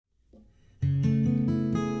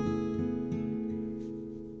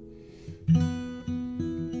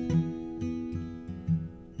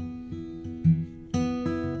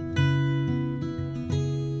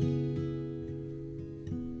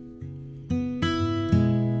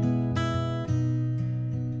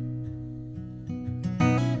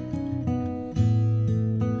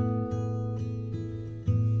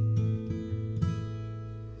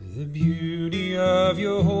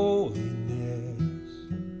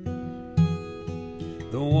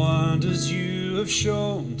the wonders you have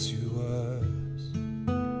shown to us,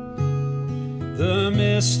 the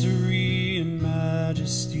mystery and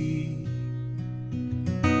majesty,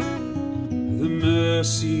 the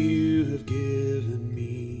mercy you have given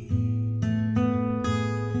me.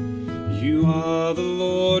 You are the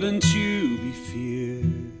Lord and to be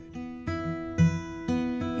feared,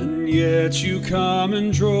 and yet you come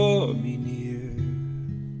and draw me near.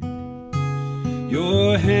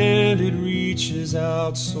 Your hand, it reaches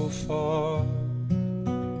out so far.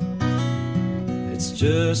 It's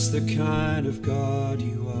just the kind of God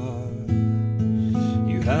you are.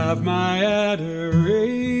 You have my adoration.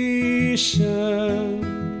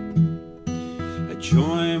 I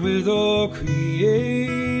join with all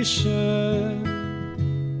creation.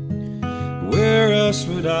 Where else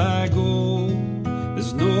would I go?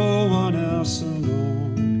 There's no one else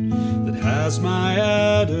alone that has my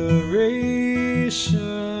adoration.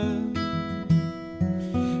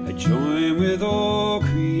 I join with all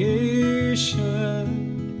creation.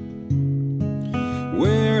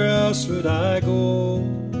 Where else would I go?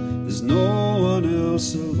 There's no one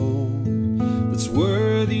else alone that's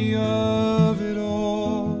worthy of it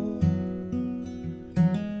all.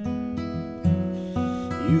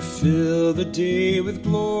 You fill the day with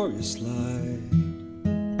glorious light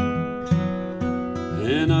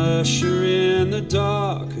and usher in the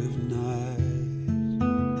dark of night.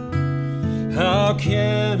 How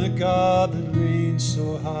can a God that reigns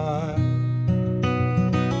so high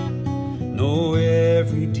know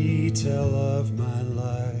every detail of my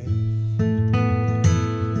life?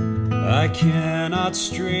 I cannot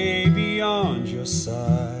stray beyond your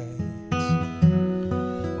sight,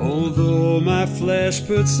 although my flesh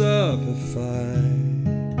puts up a fight.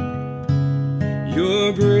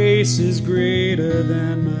 Your grace is greater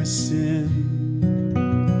than my sin.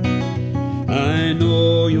 I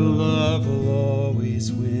know your love will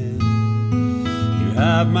always win. You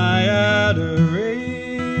have my adoration.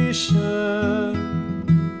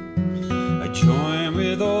 I join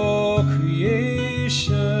with all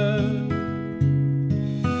creation.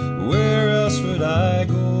 Where else would I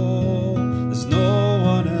go? There's no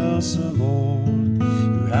one else alone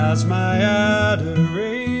who has my adoration.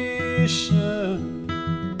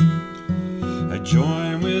 I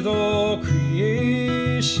join with all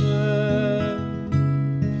creation.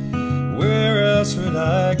 Where else would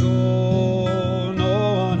I go?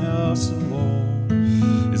 No one else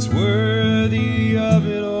alone is worthy of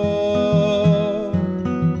it all.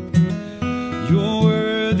 You're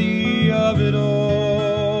worthy of it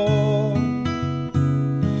all.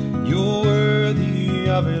 You're worthy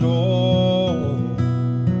of it all.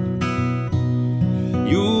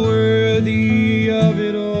 You're worthy of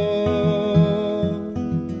it all.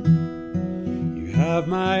 You have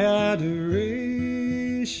my adoration.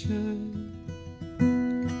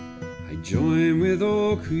 I join with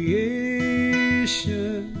all creation.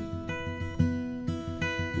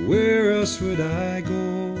 Where else would I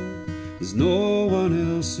go? There's no one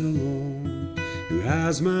else alone who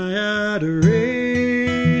has my adoration.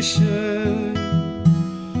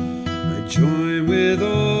 I join with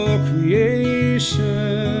all creation.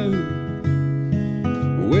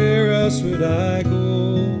 Where else would I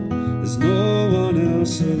go? There's no one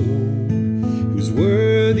else alone who's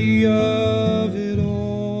worthy of